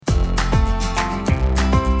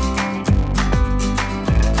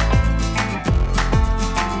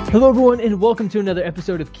Hello, everyone, and welcome to another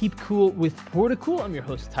episode of Keep Cool with Portacool. I'm your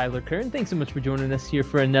host, Tyler Kern. Thanks so much for joining us here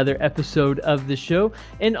for another episode of the show.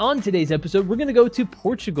 And on today's episode, we're going to go to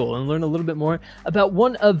Portugal and learn a little bit more about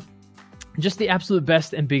one of just the absolute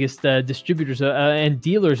best and biggest distributors and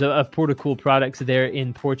dealers of Portacool products there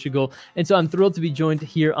in Portugal. And so I'm thrilled to be joined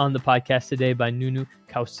here on the podcast today by Nuno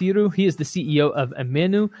Kausiru. He is the CEO of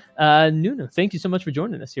Amenu. Nuno, thank you so much for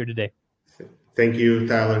joining us here today. Thank you,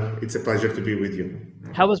 Tyler. It's a pleasure to be with you.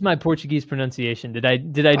 How was my Portuguese pronunciation? Did I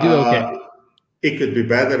do okay? It could be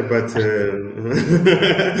better, but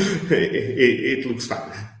it looks fine.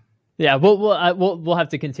 Yeah, we'll have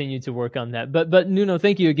to continue to work on that. But Nuno,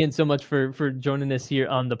 thank you again so much for joining us here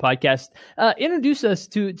on the podcast. Introduce us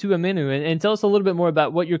to Amenu and tell us a little bit more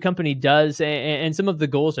about what your company does and some of the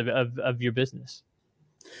goals of your business.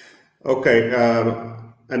 Okay.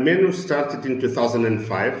 Amenu started in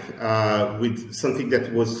 2005 with something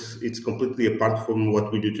it's completely apart from what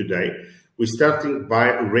we do today. We started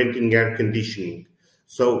by renting air conditioning.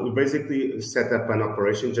 So we basically set up an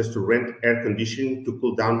operation just to rent air conditioning to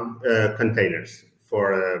cool down containers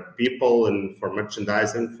for people and for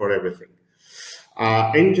merchandise and for everything.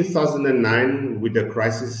 In 2009, with the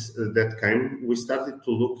crisis that came, we started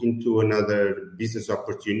to look into another business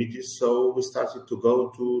opportunities. So we started to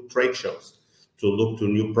go to trade shows to look to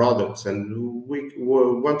new products, and we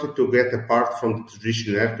wanted to get apart from the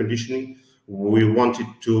traditional air conditioning. We wanted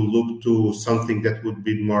to look to something that would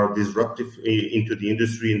be more disruptive into the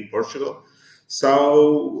industry in Portugal.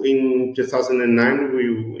 So in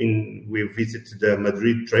 2009, we visited the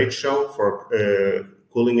Madrid trade show for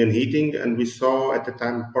cooling and heating, and we saw at the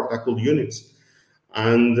time Portacool units.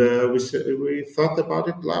 And we thought about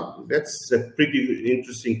it. That's a pretty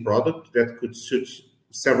interesting product that could suit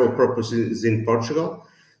several purposes in Portugal.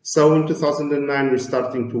 So in 2009, we're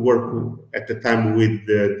starting to work at the time with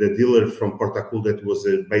the dealer from Portacool that was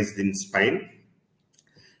based in Spain.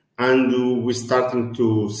 And we're starting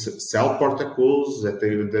to sell Portacools. At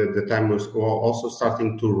the time, we were also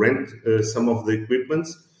starting to rent some of the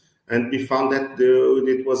equipments. And we found that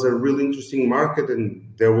it was a really interesting market and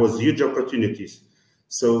there was huge opportunities.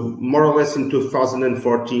 So more or less in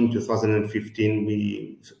 2014, 2015,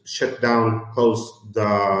 we closed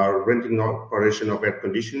the renting operation of air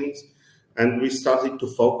conditionings, and we started to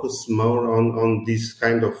focus more on this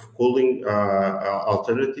kind of cooling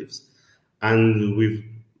alternatives. And we've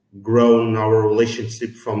grown our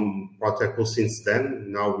relationship from Portacool since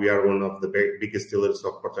then. Now we are one of the biggest dealers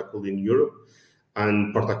of Portacool in Europe,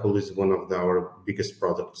 and Portacool is one of our biggest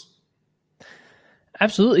products.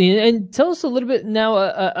 Absolutely. And tell us a little bit now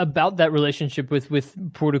about that relationship with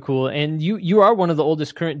Portacool. And you are one of the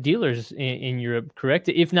oldest current dealers in Europe, correct?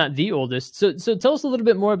 If not the oldest. So tell us a little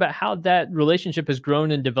bit more about how that relationship has grown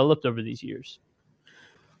and developed over these years.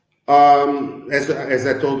 As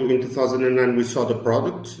I told you, in 2009, we saw the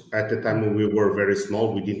product. At the time, we were very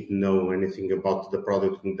small. We didn't know anything about the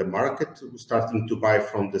product in the market. We were starting to buy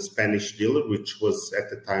from the Spanish dealer, which was at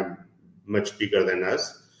the time much bigger than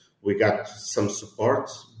us. We got some support,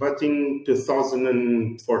 but in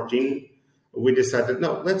 2014, we decided,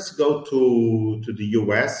 no, let's go to the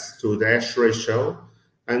US, to the ASHRAE show,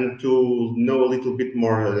 and to know a little bit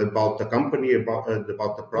more about the company, about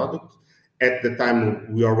the product. At the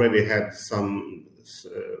time, we already had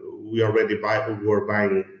we were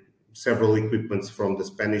buying several equipments from the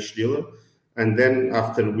Spanish dealer. And then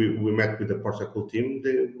after we met with the Portacool team,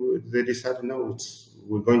 they decided, no,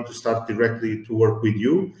 we're going to start directly to work with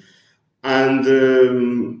you.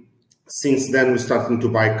 And since then, we're starting to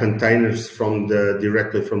buy containers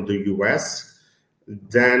directly from the US.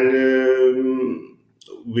 Then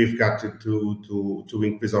we've got to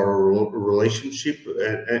increase our relationship,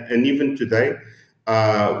 and even today,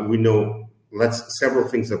 we know several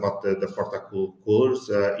things about the Portacool coolers.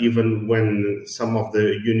 Even when some of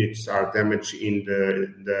the units are damaged in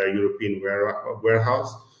the European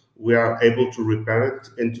warehouse, we are able to repair it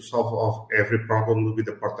and to solve every problem with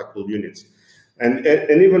the Portacool units. And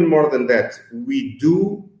even more than that, we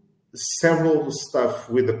do several stuff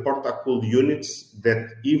with the Portacool units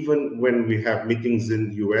that even when we have meetings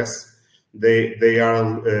in the US, they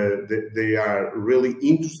are really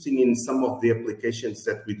interesting in some of the applications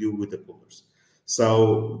that we do with the coolers.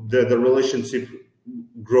 So the relationship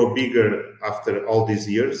grow bigger after all these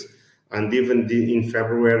years. And even in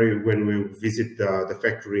February, when we visit the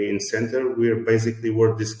factory in Center,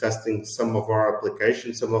 we're discussing some of our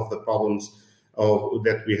applications, some of the problems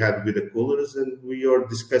that we had with the coolers, and we are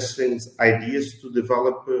discussing ideas to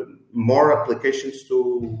develop more applications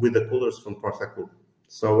with the coolers from Portacool.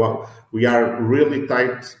 So we are really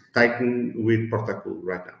tight with Portacool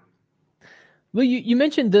right now. Well, you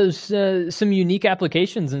mentioned those some unique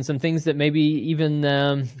applications and some things that maybe even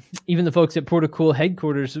the folks at Portacool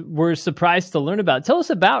headquarters were surprised to learn about. Tell us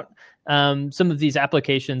about some of these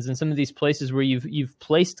applications and some of these places where you've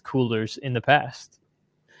placed coolers in the past.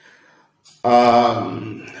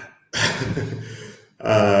 One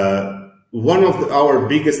of our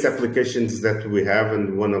biggest applications that we have,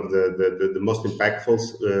 and one of the most impactful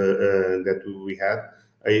that we had,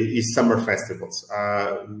 is summer festivals.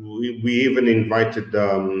 We even invited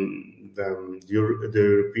the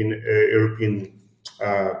European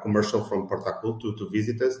commercial from Portacool to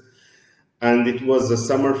visit us. And it was a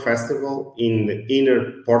summer festival in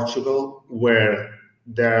inner Portugal where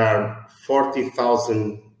there are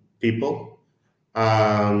 40,000 people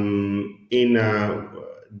in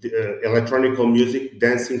electronic music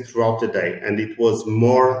dancing throughout the day. And it was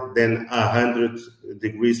more than 100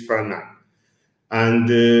 degrees Fahrenheit. And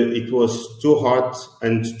it was too hot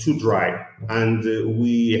and too dry. And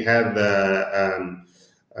we had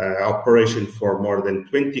operation for more than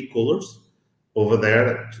 20 coolers over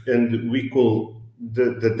there. And we could,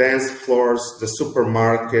 the dance floors, the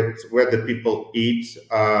supermarket where the people eat,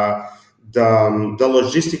 the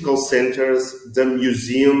logistical centers, the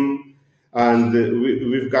museum, and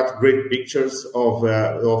we've got great pictures of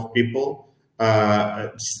people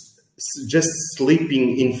just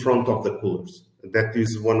sleeping in front of the coolers. That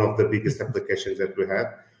is one of the biggest applications that we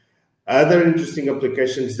have. Other interesting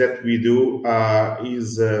applications that we do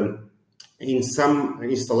is in some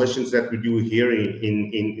installations that we do here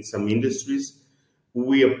in some industries,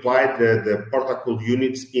 we apply the Portacool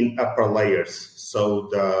units in upper layers. So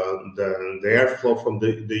the airflow from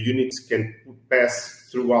the units can pass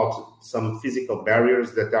throughout some physical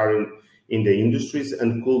barriers that are in the industries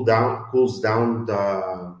and cools down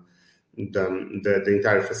the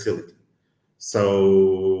entire facility.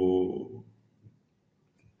 So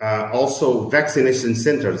also vaccination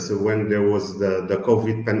centers. When there was the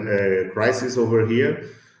COVID crisis over here,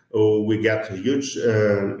 we got huge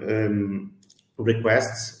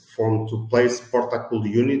requests to place Portacool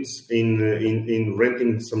units in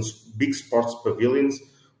renting some big sports pavilions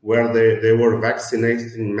where they were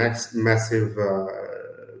vaccinating massive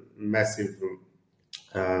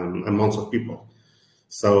amounts of people.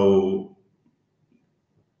 So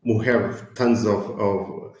we have tons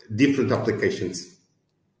of different applications.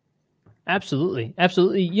 Absolutely.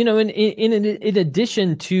 You know, in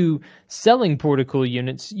addition to selling Portacool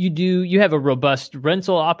units, you have a robust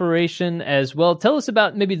rental operation as well. Tell us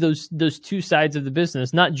about maybe those two sides of the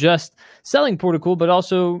business, not just selling Portacool, but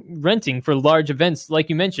also renting for large events, like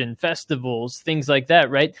you mentioned, festivals, things like that,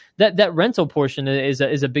 right? That rental portion is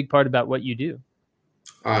a big part about what you do.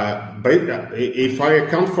 But if I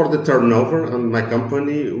account for the turnover on my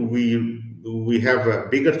company, we have a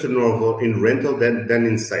bigger turnover in rental than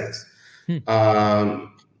in sales.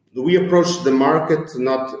 We approach the market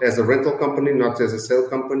not as a rental company, not as a sale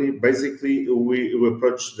company. Basically, we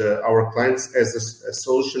approach our clients as a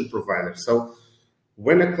solution provider. So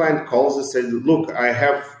when a client calls and says, "Look, I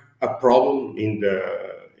have a problem in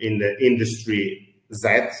the industry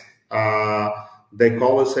Z," they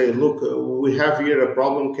call and say, "Look, we have here a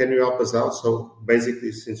problem. Can you help us out?" So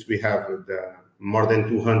basically, since we have more than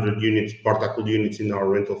 200 units, Portacool units in our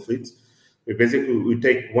rental fleets, we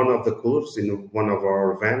take one of the coolers in one of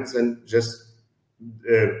our vans and just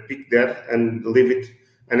pick that and leave it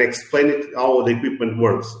and explain it how the equipment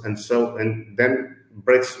works, and then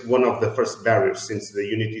breaks one of the first barriers, since the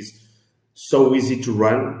unit is so easy to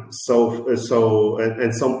run, so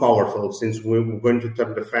powerful. Since we're going to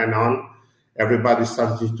turn the fan on, everybody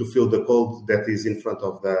starts to feel the cold that is in front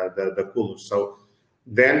of the cooler. So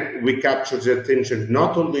then we capture the attention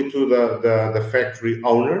not only to the factory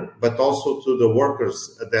owner, but also to the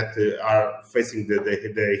workers that are facing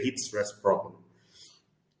the heat stress problem.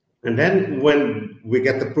 And then when we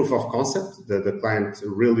get the proof of concept, the client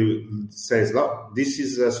really says, "Look, this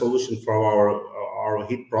is a solution for our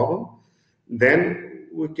heat problem," then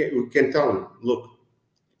we can tell them, "Look,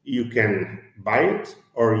 you can buy it,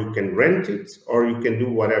 or you can rent it, or you can do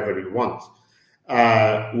whatever you want."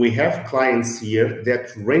 We have clients here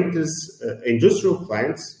that rent us, industrial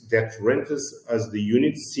clients that rent us as the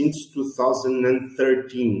unit since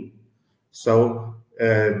 2013. So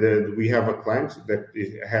we have a client that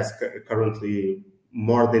has currently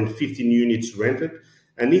more than 15 units rented.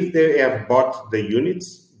 And if they have bought the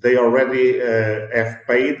units, they already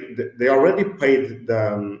paid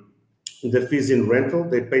the fees in rental.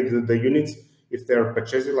 They paid the units if they're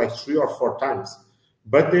purchasing like 3 or 4 times.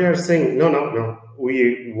 But they are saying, no,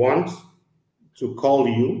 we want to call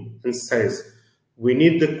you and says, "We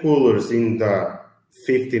need the coolers in the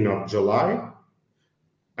 15th of July,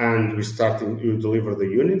 and we're starting to deliver the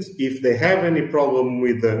units. If they have any problem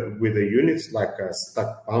with the units, like a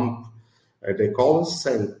stuck pump, they call us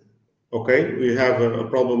saying, okay, we have a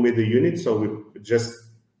problem with the unit, so we just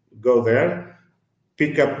go there,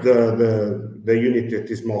 pick up the unit that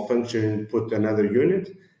is malfunctioning, put another unit,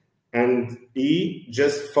 and he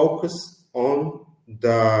just focus on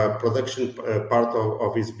the production part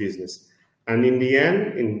of his business. And in the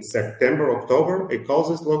end, in September, October, he calls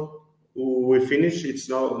us, look, we finish, it's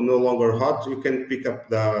no longer hot, you can pick up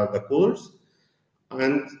the coolers.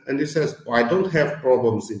 And he says, I don't have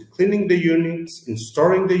problems in cleaning the units, in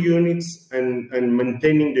storing the units, and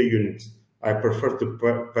maintaining the units. I prefer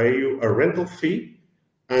to pay you a rental fee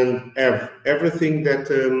and have everything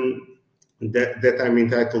that I'm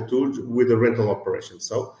entitled to with the rental operation.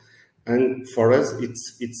 So, and for us,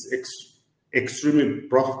 it's extremely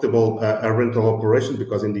profitable a rental operation,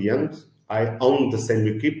 because in the end, I own the same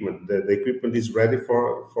equipment. The equipment is ready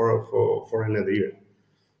for another year.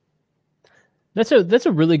 That's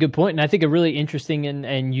a really good point, and I think a really interesting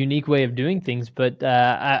and unique way of doing things. But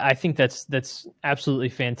I think that's absolutely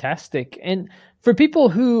fantastic. And for people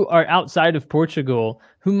who are outside of Portugal,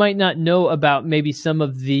 who might not know about maybe some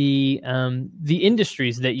of the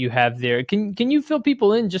industries that you have there, can you fill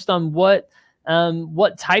people in just on what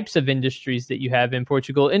types of industries that you have in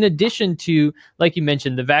Portugal, in addition to, like you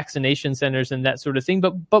mentioned, the vaccination centers and that sort of thing?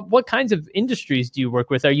 But what kinds of industries do you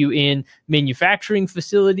work with? Are you in manufacturing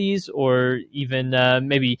facilities, or even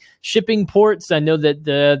maybe shipping ports? I know that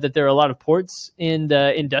there are a lot of ports in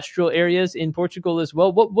the industrial areas in Portugal as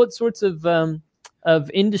well. What sorts of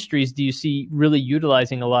industries do you see really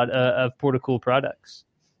utilizing a lot of Portacool products?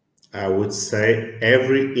 I would say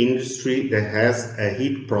every industry that has a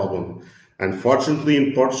heat problem. Unfortunately,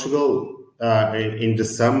 in Portugal, in the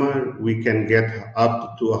summer, we can get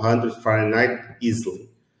up to 100 Fahrenheit easily,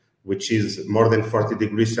 which is more than 40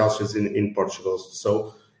 degrees Celsius in Portugal.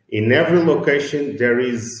 So in every location, there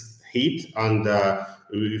is heat. And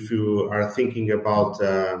if you are thinking about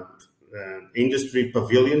industry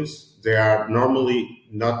pavilions, they are normally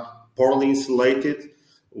not poorly insulated.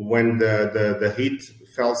 When the heat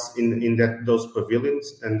falls in those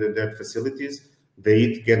pavilions and that facilities, the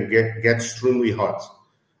heat can get extremely hot,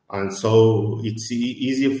 and so it's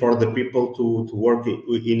easy for the people to work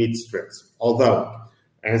in its stress. Although,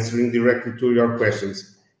 answering directly to your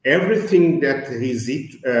questions, everything that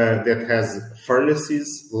that has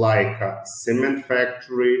furnaces, like a cement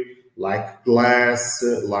factory, like glass,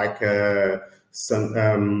 like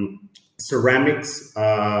some ceramics,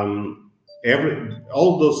 all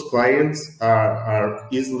those clients are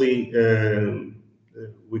easily.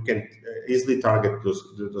 We can easily target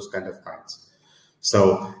those kind of clients.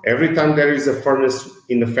 So every time there is a furnace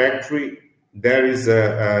in a factory, there is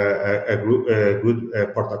a good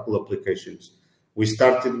Portacool applications. We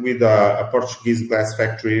started with a Portuguese glass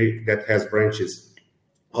factory that has branches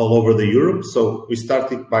all over the Europe. So we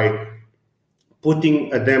started by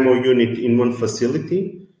putting a demo unit in one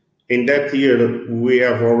facility. In that year, we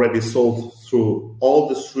have already sold through all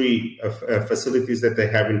the three facilities that they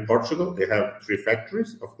have in Portugal. They have 3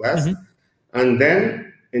 factories of glass. Mm-hmm. And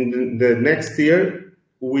then in the next year,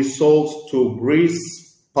 we sold to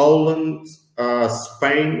Greece, Poland,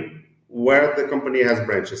 Spain, where the company has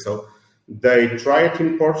branches. So they try it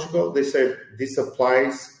in Portugal. They say this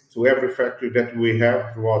applies to every factory that we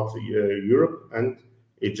have throughout Europe, and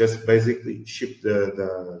it just basically shipped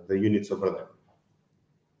the units over there.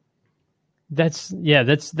 That's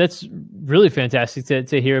really fantastic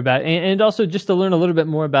to hear about, and also just to learn a little bit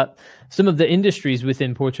more about some of the industries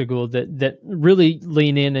within Portugal that really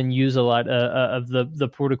lean in and use a lot of the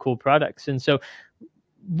Portacool products. And so,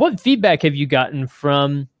 what feedback have you gotten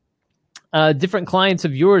from different clients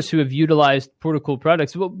of yours who have utilized Portacool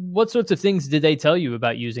products? What sorts of things did they tell you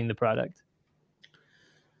about using the product?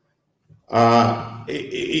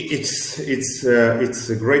 It's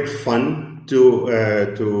a great fun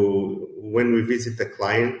to when we visit a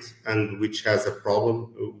client and which has a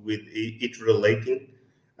problem with it relating,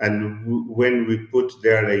 and when we put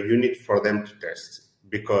there a unit for them to test,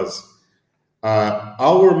 because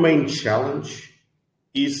our main challenge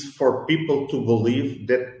is for people to believe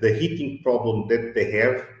that the heating problem that they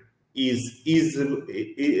have is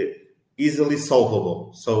easily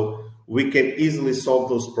solvable. So we can easily solve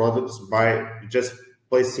those products by just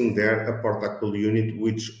placing there a Portacool unit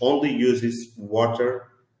which only uses water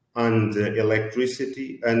and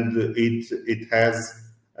electricity, and it has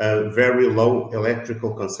a very low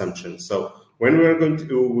electrical consumption. So when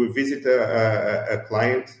we visit a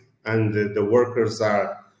client and the workers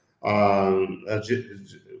are,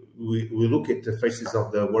 we look at the faces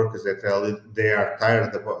of the workers that they are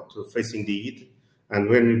tired about facing the heat, and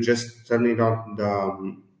when you just turn it on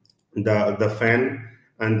the fan,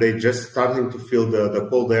 and they just starting to feel the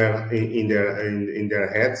cold air in their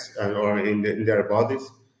heads or in their bodies,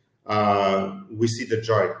 we see the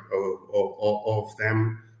joy of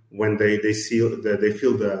them when they feel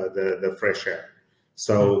the fresh air.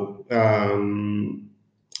 So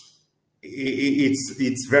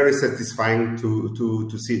it's very satisfying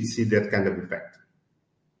to see that kind of effect.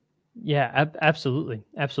 Yeah, absolutely.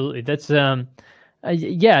 That's getting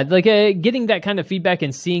that kind of feedback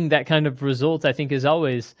and seeing that kind of result, I think, is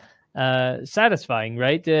always satisfying,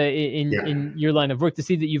 right? In your line of work, to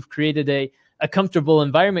see that you've created a comfortable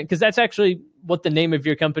environment, because that's actually what the name of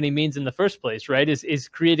your company means in the first place, right? Is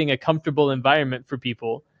creating a comfortable environment for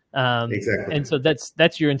people. Exactly. And so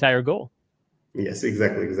that's your entire goal. Yes,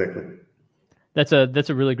 exactly. That's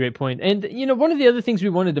a really great point. And one of the other things we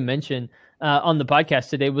wanted to mention on the podcast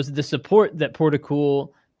today was the support that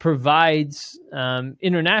Portacool provides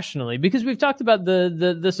internationally, because we've talked about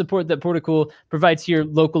the support that Portacool provides here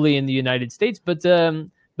locally in the United States, but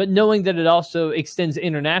knowing that it also extends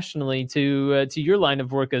internationally to your line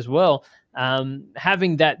of work as well,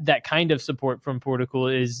 having that kind of support from Portacool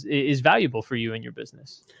is valuable for you and your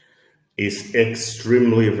business. Is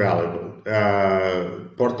extremely valuable.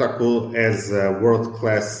 Portacool has a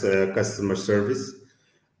world-class customer service,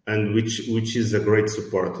 and which is a great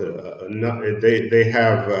support. They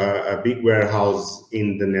have a big warehouse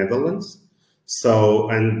in the Netherlands,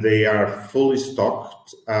 and they are fully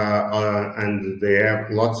stocked, and they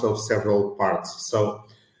have lots of several parts. So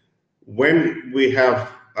when we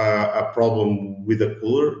have a problem with a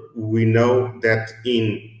cooler, we know that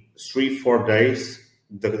in 3-4 days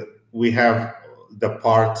we have the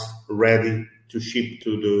part ready to ship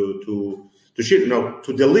to actually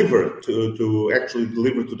deliver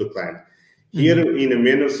to the client. Here in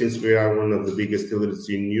Ameno, since we are one of the biggest dealers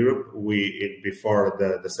in Europe, before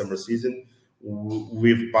the summer season,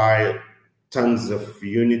 we buy tons of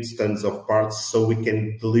units, tons of parts, so we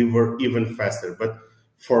can deliver even faster. But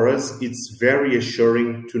for us, it's very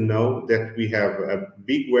assuring to know that we have a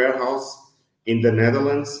big warehouse in the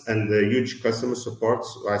Netherlands and the huge customer support.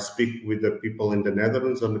 I speak with the people in the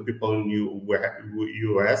Netherlands and the people in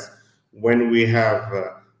US when we have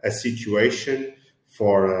a situation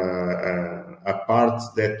for a part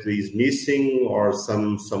that is missing or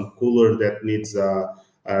some cooler that needs a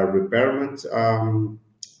repairment.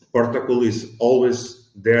 Portacool is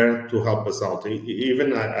always there to help us out.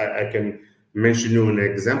 Even I can mention you an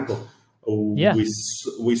example. Yeah. We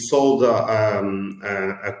sold a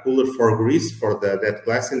cooler for Greece for that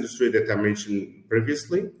glass industry that I mentioned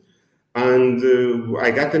previously, and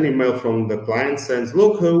I got an email from the client saying,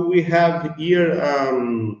 "Look, we have here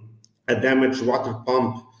a damaged water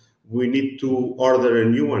pump. We need to order a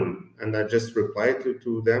new one." And I just replied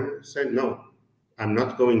to them, saying, "No, I'm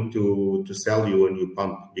not going to sell you a new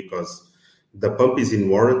pump because the pump is in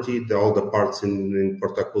warranty. All the parts in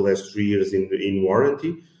Portacool has 3 years in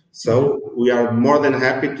warranty. So we are more than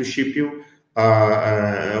happy to ship you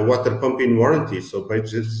a water pump in warranty." So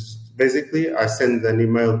basically, I send an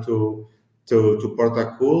email to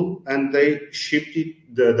Portacool, and they shipped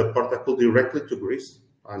the Portacool directly to Greece,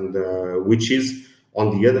 and which is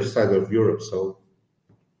on the other side of Europe. So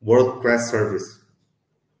world-class service.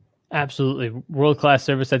 Absolutely, world-class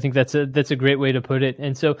service. I think that's a great way to put it.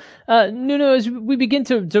 And so, Nuno, as we begin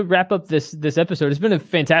to wrap up this episode, it's been a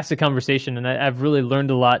fantastic conversation, and I've really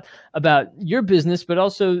learned a lot about your business, but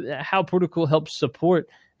also how Portacool helps support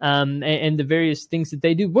and the various things that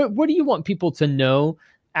they do. What do you want people to know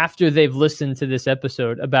after they've listened to this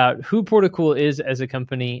episode about who Portacool is as a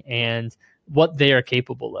company and what they are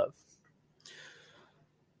capable of?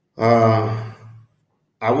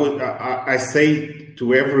 I say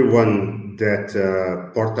to everyone that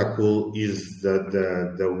Portacool is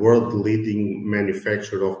the world leading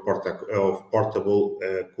manufacturer of portable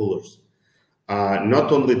coolers.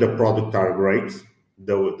 Not only the product are great,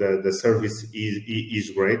 the service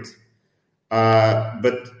is great,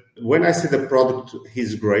 but when I say the product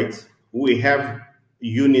is great, we have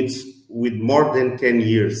units with more than 10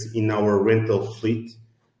 years in our rental fleet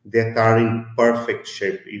that are in perfect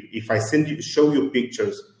shape. If I show you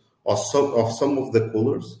pictures of some of the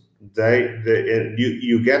coolers,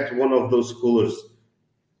 you get one of those coolers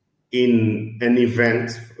in an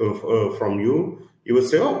event from you will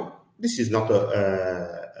say, "Oh, this is not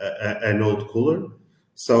an old cooler."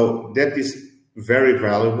 So that is very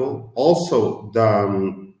valuable. Also,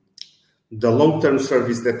 the long-term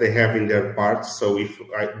service that they have in their parts. So if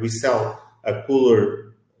we sell a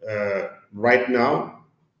cooler right now,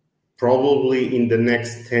 probably in the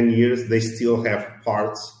next 10 years, they still have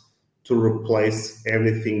parts to replace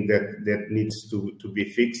everything that needs to be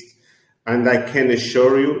fixed. And I can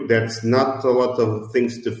assure you that's not a lot of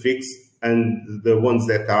things to fix, and the ones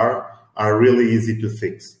that are really easy to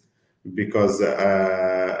fix, because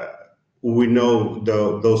we know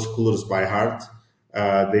those coolers by heart.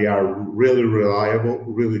 They are really reliable,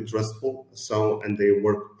 really trustful, and they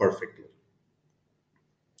work perfectly.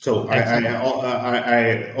 So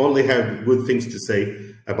I only have good things to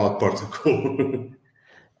say about Portugal.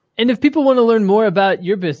 And if people want to learn more about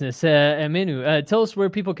your business, Menu, tell us where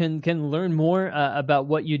people can learn more about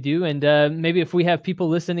what you do, and maybe if we have people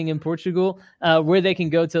listening in Portugal, where they can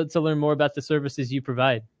go to learn more about the services you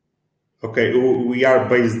provide. Okay, we are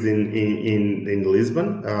based in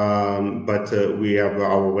Lisbon, but we have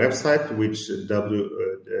our website, which is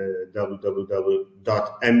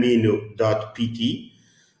www.amino.pt,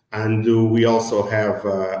 and we also have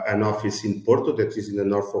an office in Porto that is in the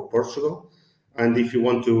north of Portugal. And if you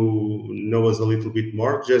want to know us a little bit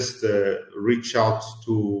more, just reach out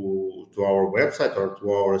to our website or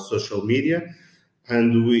to our social media.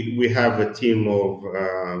 And we have a team of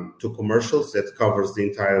 2 commercials that covers the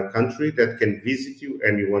entire country that can visit you.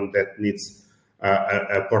 Anyone that needs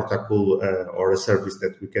a Portacool or a service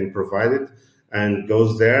that we can provide it, and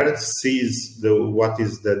goes there, sees what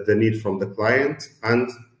is the need from the client, and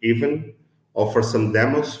even offer some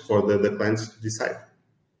demos for the clients to decide.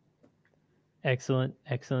 Excellent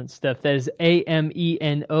stuff. That is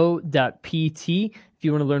ameno.pt. If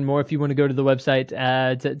you want to learn more, if you want to go to the website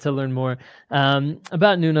to learn more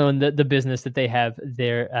about Nuno and the business that they have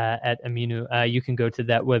there at Amino, you can go to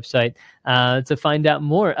that website to find out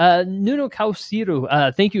more. Nuno Cauciro,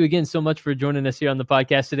 thank you again so much for joining us here on the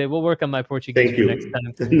podcast today. We'll work on my Portuguese for next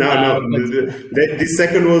time. The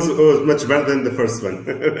second was much better than the first one.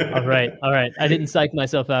 All right. I didn't psych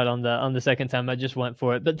myself out on the second time. I just went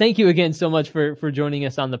for it. But thank you again so much for joining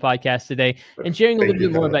us on the podcast today and sharing a little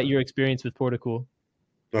bit more about your experience with Portacool.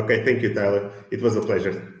 Okay, thank you, Tyler. It was a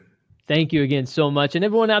pleasure. Thank you again so much. And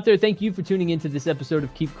everyone out there, thank you for tuning into this episode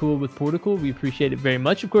of Keep Cool with Portacool. We appreciate it very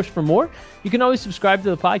much. Of course, for more, you can always subscribe to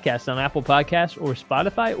the podcast on Apple Podcasts or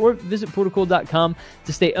Spotify, or visit portacool.com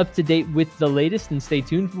to stay up to date with the latest, and stay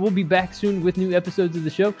tuned. We'll be back soon with new episodes of the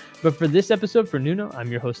show. But for this episode, for Nuno, I'm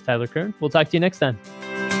your host, Tyler Kern. We'll talk to you next time.